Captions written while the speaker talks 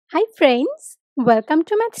Hi friends, welcome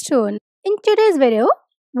to Mathstoon. In today's video,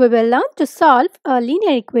 we will learn to solve a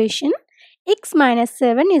linear equation x minus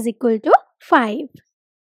 7 is equal to 5.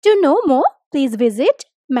 To know more, please visit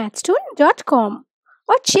mathstoon.com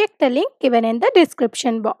or check the link given in the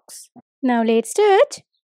description box. Now let's start.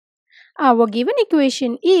 Our given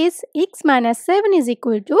equation is x minus 7 is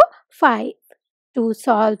equal to 5. To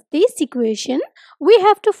solve this equation, we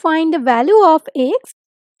have to find the value of x.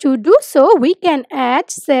 To do so, we can add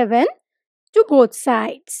 7 to both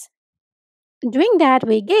sides. Doing that,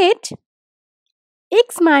 we get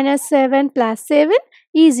x minus 7 plus 7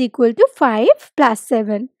 is equal to 5 plus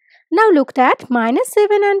 7. Now look at minus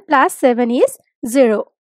 7 and plus 7 is 0.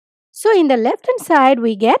 So in the left hand side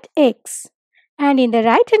we get x and in the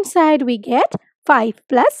right hand side we get 5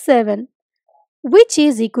 plus 7 which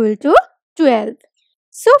is equal to 12.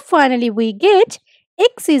 So finally we get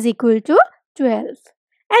x is equal to 12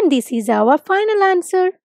 and this is our final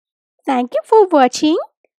answer. Thank you for watching.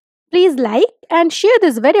 Please like and share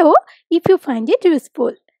this video if you find it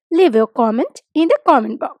useful. Leave your comment in the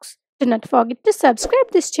comment box. Do not forget to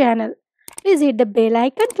subscribe this channel. Please hit the bell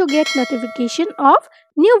icon to get notification of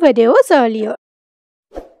new videos earlier.